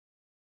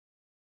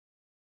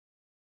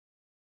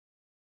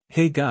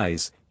Hey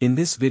guys, in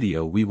this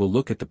video we will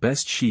look at the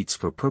best sheets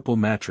for purple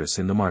mattress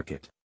in the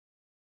market.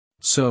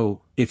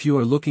 So, if you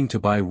are looking to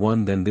buy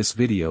one, then this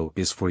video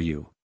is for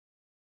you.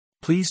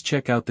 Please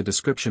check out the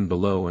description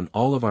below and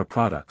all of our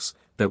products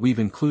that we've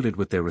included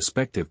with their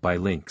respective buy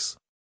links.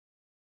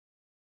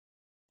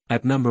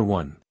 At number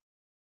 1.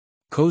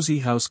 Cozy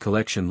House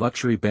Collection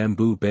Luxury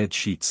Bamboo Bed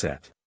Sheet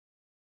Set.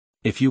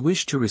 If you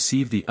wish to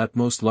receive the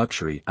utmost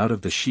luxury out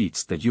of the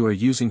sheets that you are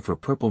using for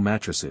purple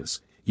mattresses,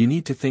 you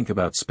need to think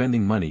about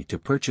spending money to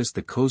purchase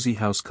the Cozy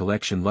House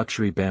Collection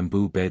Luxury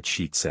Bamboo Bed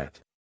Sheet Set.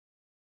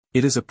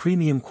 It is a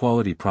premium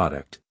quality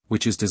product,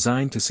 which is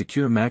designed to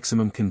secure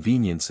maximum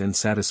convenience and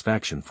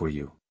satisfaction for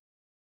you.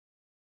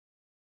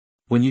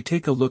 When you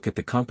take a look at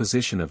the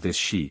composition of this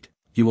sheet,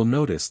 you will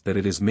notice that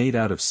it is made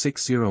out of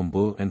 60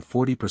 mbu and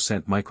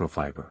 40%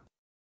 microfiber.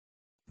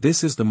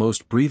 This is the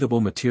most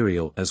breathable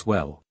material as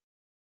well.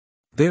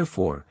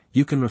 Therefore,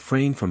 you can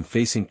refrain from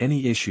facing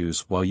any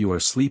issues while you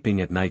are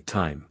sleeping at night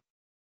time.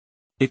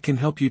 It can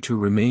help you to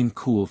remain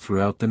cool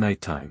throughout the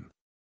nighttime.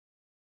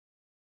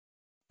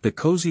 The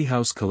Cozy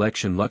House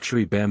Collection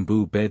Luxury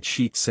Bamboo Bed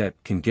Sheet Set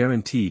can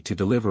guarantee to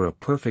deliver a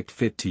perfect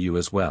fit to you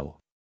as well.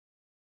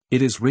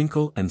 It is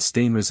wrinkle and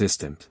stain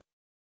resistant.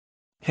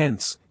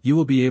 Hence, you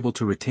will be able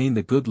to retain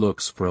the good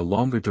looks for a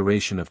longer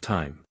duration of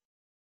time.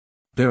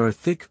 There are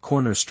thick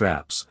corner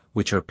straps,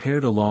 which are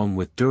paired along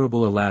with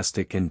durable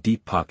elastic and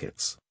deep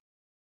pockets.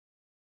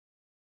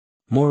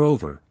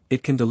 Moreover,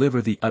 it can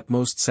deliver the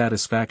utmost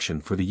satisfaction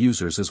for the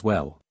users as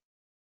well.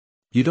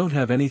 You don't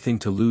have anything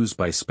to lose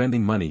by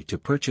spending money to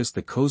purchase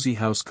the Cozy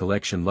House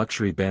Collection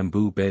Luxury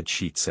Bamboo Bed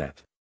Sheet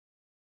Set.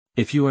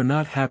 If you are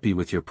not happy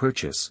with your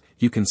purchase,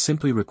 you can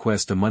simply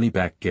request a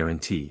money-back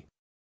guarantee.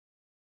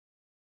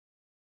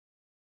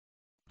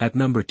 At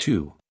number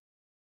 2.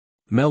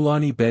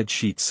 Melani Bed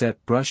Sheet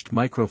Set Brushed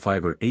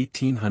Microfiber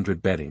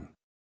 1800 Bedding.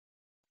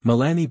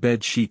 Melani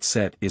Bed Sheet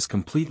Set is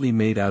completely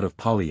made out of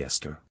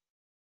polyester.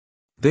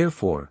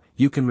 Therefore,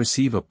 you can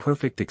receive a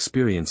perfect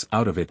experience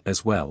out of it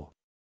as well.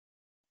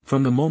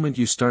 From the moment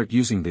you start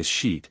using this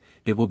sheet,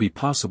 it will be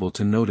possible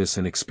to notice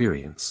an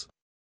experience.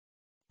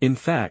 In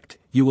fact,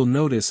 you will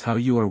notice how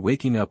you are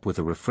waking up with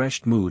a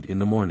refreshed mood in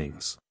the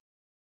mornings.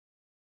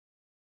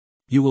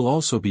 You will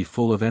also be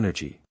full of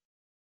energy.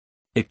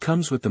 It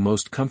comes with the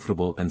most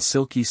comfortable and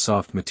silky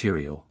soft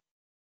material.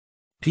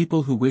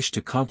 People who wish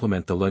to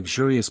complement the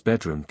luxurious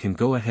bedroom can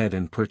go ahead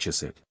and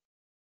purchase it.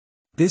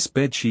 This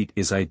bedsheet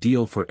is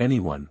ideal for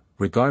anyone,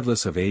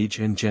 regardless of age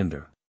and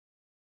gender.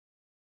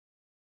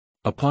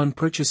 Upon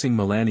purchasing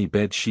Melani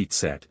Bed Sheet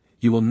Set,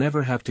 you will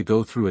never have to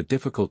go through a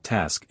difficult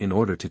task in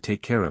order to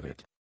take care of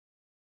it.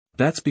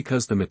 That's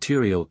because the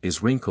material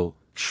is wrinkle,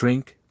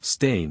 shrink,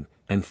 stain,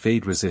 and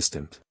fade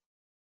resistant.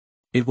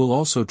 It will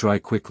also dry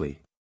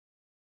quickly.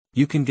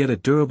 You can get a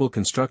durable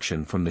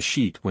construction from the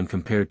sheet when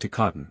compared to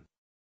cotton.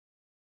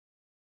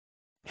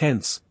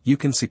 Hence, you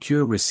can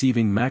secure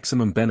receiving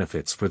maximum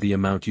benefits for the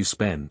amount you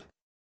spend.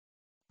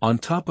 On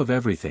top of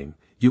everything,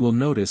 you will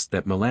notice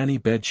that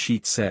Melani Bed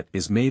Sheet Set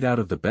is made out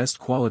of the best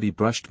quality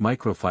brushed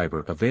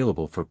microfiber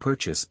available for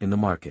purchase in the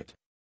market.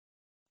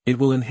 It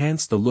will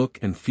enhance the look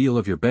and feel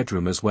of your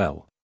bedroom as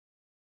well.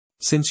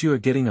 Since you are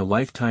getting a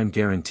lifetime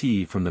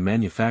guarantee from the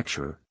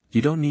manufacturer,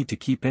 you don't need to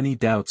keep any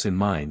doubts in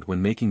mind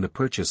when making the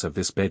purchase of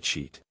this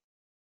bedsheet.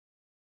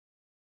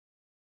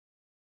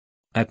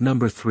 At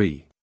number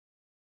 3.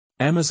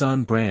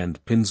 Amazon brand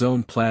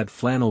Pinzone Plaid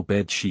Flannel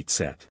Bed Sheet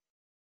Set.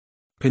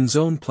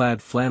 Pinzone Plaid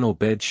Flannel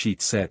Bed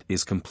Sheet Set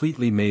is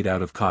completely made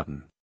out of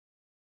cotton.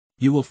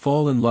 You will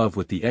fall in love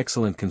with the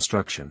excellent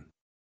construction.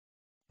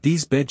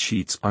 These bed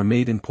sheets are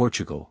made in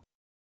Portugal.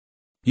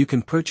 You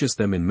can purchase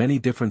them in many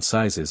different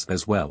sizes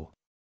as well.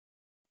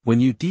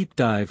 When you deep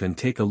dive and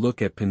take a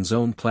look at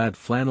Pinzone Plaid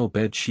Flannel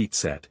Bed Sheet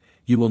Set,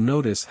 you will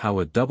notice how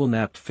a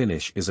double-napped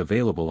finish is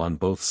available on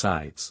both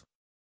sides.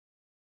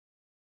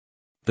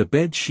 The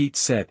bed sheet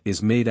set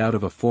is made out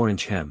of a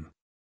 4-inch hem.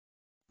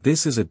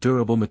 This is a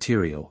durable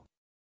material.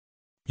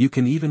 You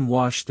can even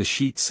wash the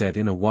sheet set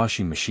in a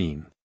washing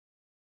machine.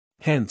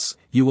 Hence,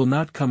 you will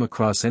not come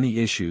across any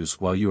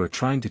issues while you are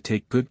trying to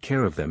take good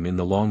care of them in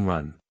the long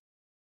run.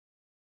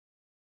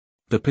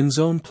 The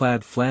Pinzone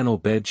Plaid Flannel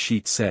Bed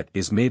Sheet Set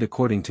is made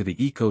according to the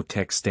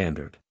Eco-Tech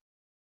standard.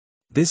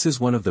 This is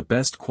one of the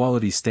best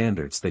quality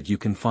standards that you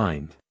can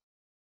find.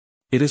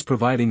 It is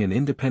providing an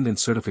independent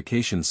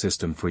certification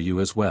system for you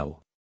as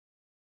well.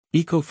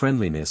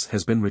 Eco-friendliness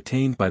has been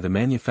retained by the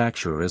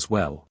manufacturer as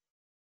well.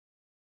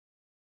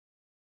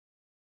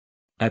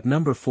 At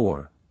number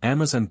 4,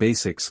 Amazon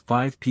Basics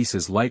 5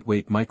 Pieces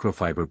Lightweight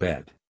Microfiber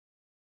Bed.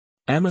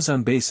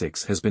 Amazon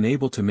Basics has been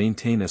able to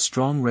maintain a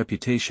strong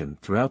reputation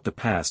throughout the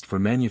past for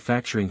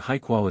manufacturing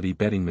high-quality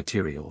bedding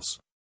materials.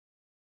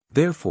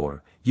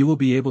 Therefore, you will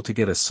be able to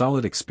get a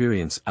solid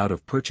experience out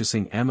of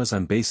purchasing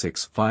Amazon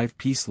Basics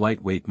 5-piece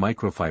lightweight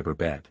microfiber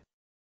bed.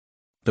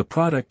 The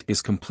product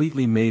is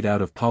completely made out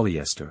of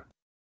polyester.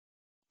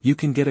 You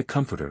can get a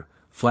comforter,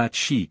 flat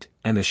sheet,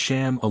 and a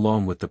sham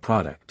along with the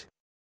product.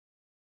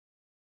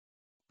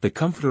 The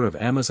comforter of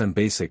Amazon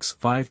Basics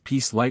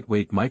 5-piece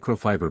lightweight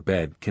microfiber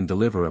bed can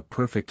deliver a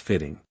perfect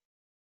fitting.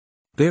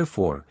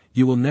 Therefore,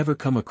 you will never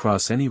come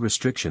across any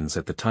restrictions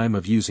at the time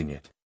of using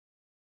it.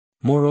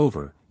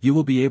 Moreover, you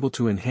will be able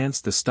to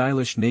enhance the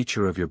stylish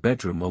nature of your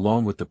bedroom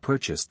along with the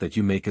purchase that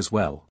you make as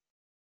well.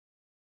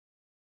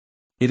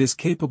 It is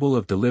capable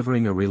of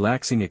delivering a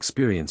relaxing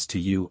experience to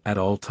you at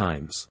all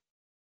times.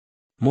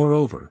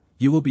 Moreover,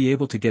 you will be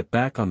able to get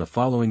back on the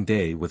following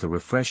day with a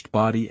refreshed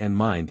body and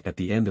mind at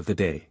the end of the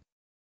day.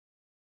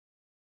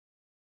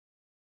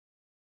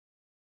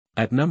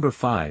 At number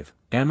 5,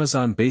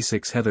 Amazon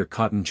Basics Heather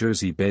Cotton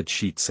Jersey Bed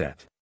Sheet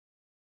Set.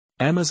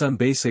 Amazon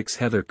Basics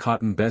Heather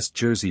Cotton Best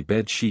Jersey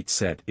Bed Sheet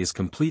Set is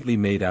completely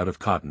made out of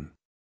cotton.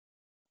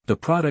 The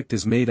product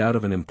is made out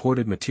of an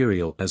imported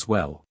material as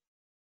well.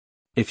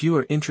 If you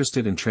are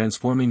interested in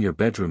transforming your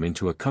bedroom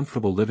into a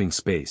comfortable living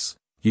space,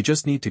 you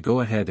just need to go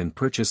ahead and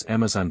purchase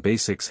Amazon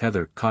Basics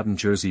Heather Cotton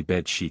Jersey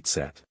Bed Sheet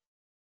Set.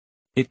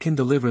 It can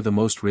deliver the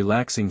most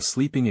relaxing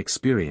sleeping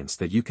experience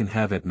that you can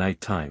have at night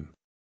time.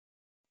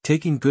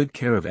 Taking good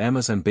care of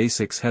Amazon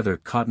Basics Heather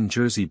Cotton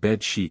Jersey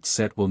Bed Sheet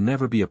Set will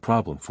never be a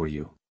problem for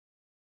you.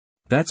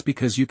 That's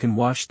because you can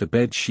wash the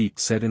bed sheet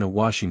set in a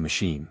washing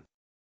machine.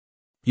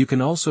 You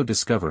can also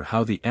discover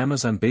how the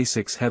Amazon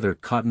Basics Heather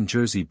Cotton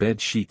Jersey Bed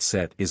Sheet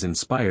Set is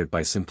inspired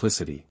by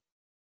simplicity.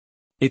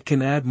 It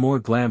can add more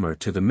glamour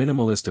to the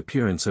minimalist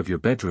appearance of your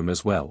bedroom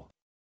as well.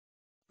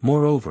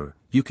 Moreover,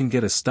 you can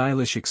get a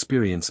stylish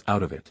experience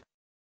out of it.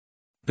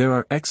 There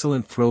are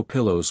excellent throw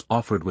pillows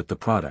offered with the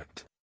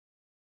product.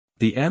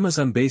 The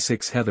Amazon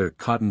Basics Heather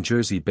Cotton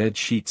Jersey Bed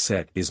Sheet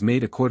Set is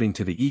made according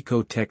to the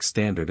Eco-Tech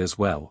standard as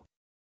well.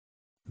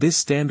 This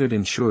standard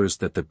ensures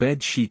that the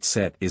bed sheet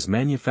set is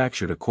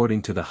manufactured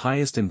according to the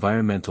highest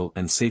environmental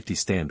and safety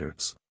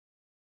standards.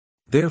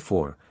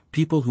 Therefore,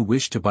 people who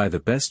wish to buy the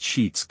best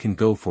sheets can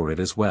go for it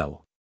as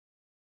well.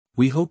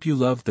 We hope you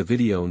loved the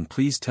video and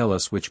please tell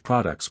us which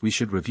products we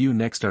should review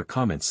next our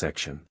comment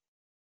section.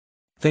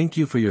 Thank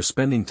you for your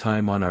spending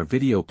time on our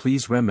video.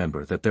 Please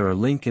remember that there are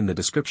links in the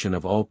description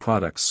of all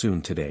products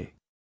soon today.